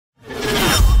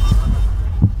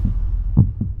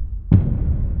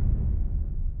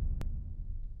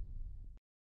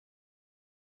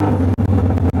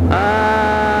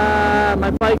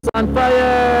On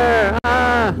fire!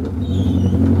 Ah!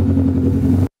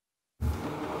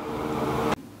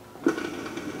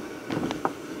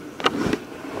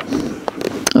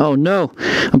 Oh no,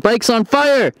 my bike's on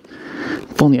fire!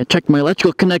 If only I checked my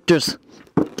electrical connectors.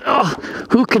 Oh,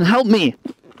 who can help me?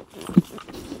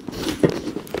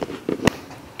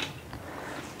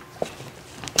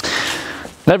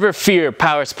 Never fear,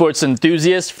 power sports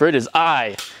enthusiasts, for it is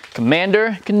I,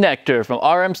 Commander Connector from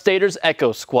RMSTATOR's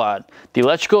Echo Squad, the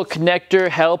electrical connector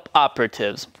help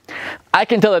operatives. I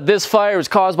can tell that this fire was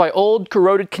caused by old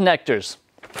corroded connectors.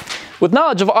 With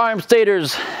knowledge of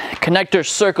RMSTATOR's connector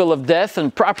circle of death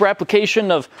and proper application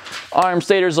of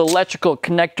RMSTATOR's electrical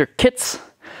connector kits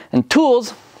and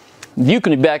tools, you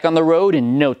can be back on the road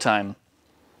in no time.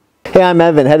 Hey, I'm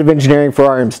Evan, Head of Engineering for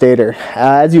RMSTATOR.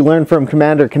 As you learned from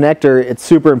Commander Connector, it's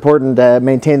super important to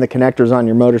maintain the connectors on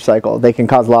your motorcycle. They can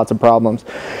cause lots of problems.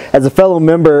 As a fellow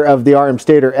member of the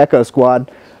RMSTATOR Echo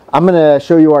Squad, I'm going to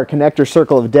show you our connector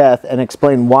circle of death and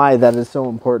explain why that is so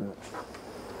important.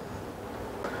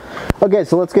 Okay,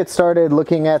 so let's get started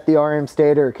looking at the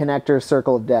RMSTATOR connector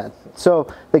circle of death.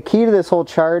 So the key to this whole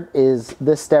chart is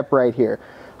this step right here.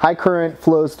 High current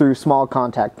flows through small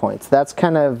contact points. That's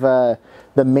kind of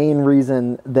the main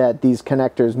reason that these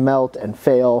connectors melt and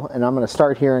fail, and I'm going to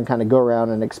start here and kind of go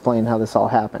around and explain how this all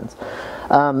happens.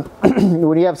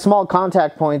 When you have small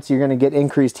contact points, you're going to get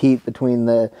increased heat between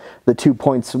the 2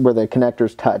 points where the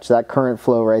connectors touch. That current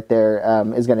flow right there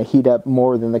is going to heat up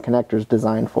more than the connector's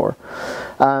designed for.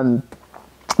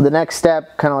 The next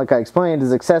step, kind of like I explained,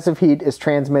 is excessive heat is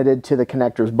transmitted to the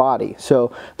connector's body.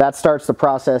 So that starts the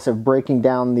process of breaking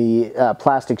down the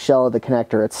plastic shell of the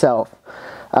connector itself.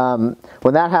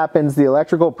 When that happens, the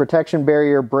electrical protection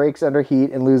barrier breaks under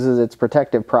heat and loses its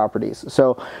protective properties.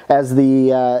 So as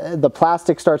the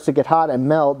plastic starts to get hot and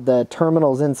melt, the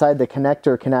terminals inside the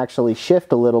connector can actually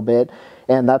shift a little bit,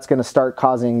 and that's going to start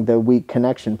causing the weak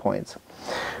connection points.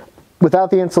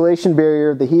 Without the insulation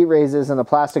barrier, the heat raises and the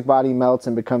plastic body melts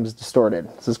and becomes distorted.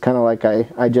 This is kind of like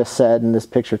I just said, and this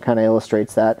picture kind of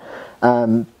illustrates that.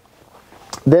 Then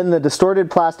the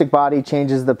distorted plastic body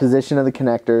changes the position of the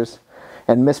connectors,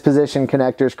 and mispositioned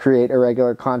connectors create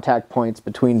irregular contact points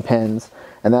between pins,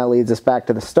 and that leads us back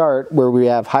to the start where we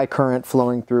have high current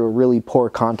flowing through a really poor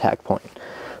contact point.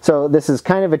 So this is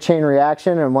kind of a chain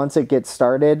reaction, and once it gets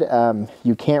started,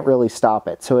 you can't really stop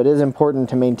it. So it is important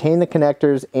to maintain the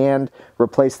connectors and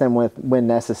replace them when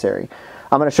necessary.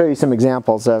 I'm going to show you some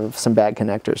examples of some bad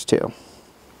connectors too.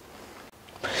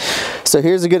 So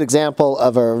here's a good example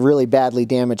of a really badly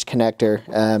damaged connector.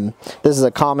 This is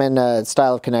a common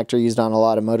style of connector used on a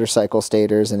lot of motorcycle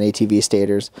stators and ATV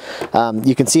stators.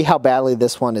 You can see how badly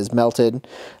this one is melted.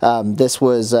 This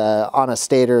was on a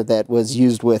stator that was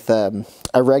used with a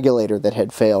regulator that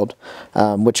had failed,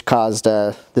 which caused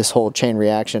this whole chain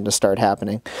reaction to start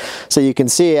happening. So you can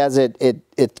see as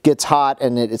it gets hot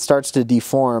and it starts to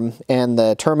deform, and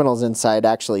the terminals inside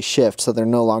actually shift, so they're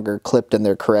no longer clipped in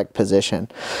their correct position.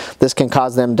 This can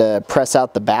cause them to press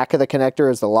out the back of the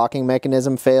connector as the locking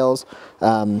mechanism fails,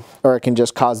 or it can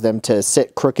just cause them to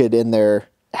sit crooked in their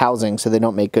housing so they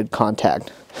don't make good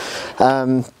contact.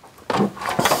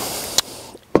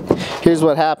 Here's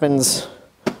what happens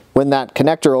when that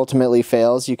connector ultimately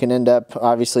fails. You can end up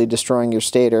obviously destroying your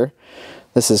stator.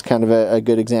 This is kind of a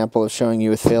good example of showing you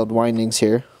with failed windings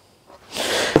here.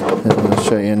 And I'll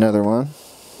show you another one.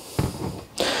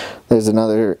 There's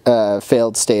another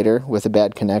failed stator with a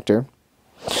bad connector.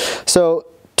 So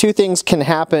two things can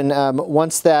happen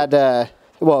once that,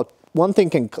 one thing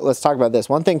can, let's talk about this.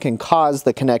 One thing can cause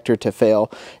the connector to fail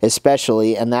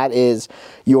especially, and that is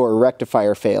your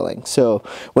rectifier failing. So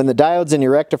when the diodes in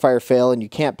your rectifier fail and you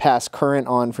can't pass current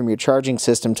on from your charging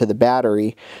system to the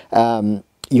battery,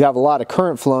 you have a lot of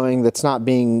current flowing that's not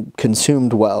being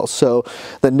consumed well. So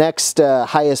the next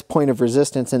highest point of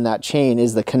resistance in that chain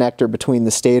is the connector between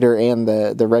the stator and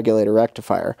the regulator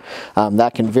rectifier.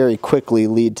 That can very quickly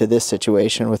lead to this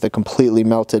situation with a completely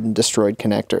melted and destroyed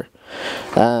connector.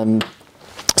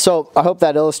 So I hope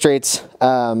that illustrates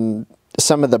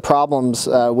some of the problems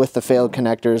with the failed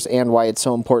connectors and why it's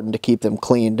so important to keep them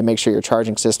clean to make sure your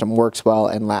charging system works well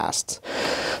and lasts.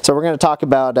 So we're going to talk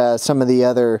about some of the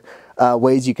other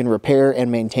ways you can repair and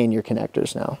maintain your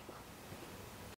connectors now.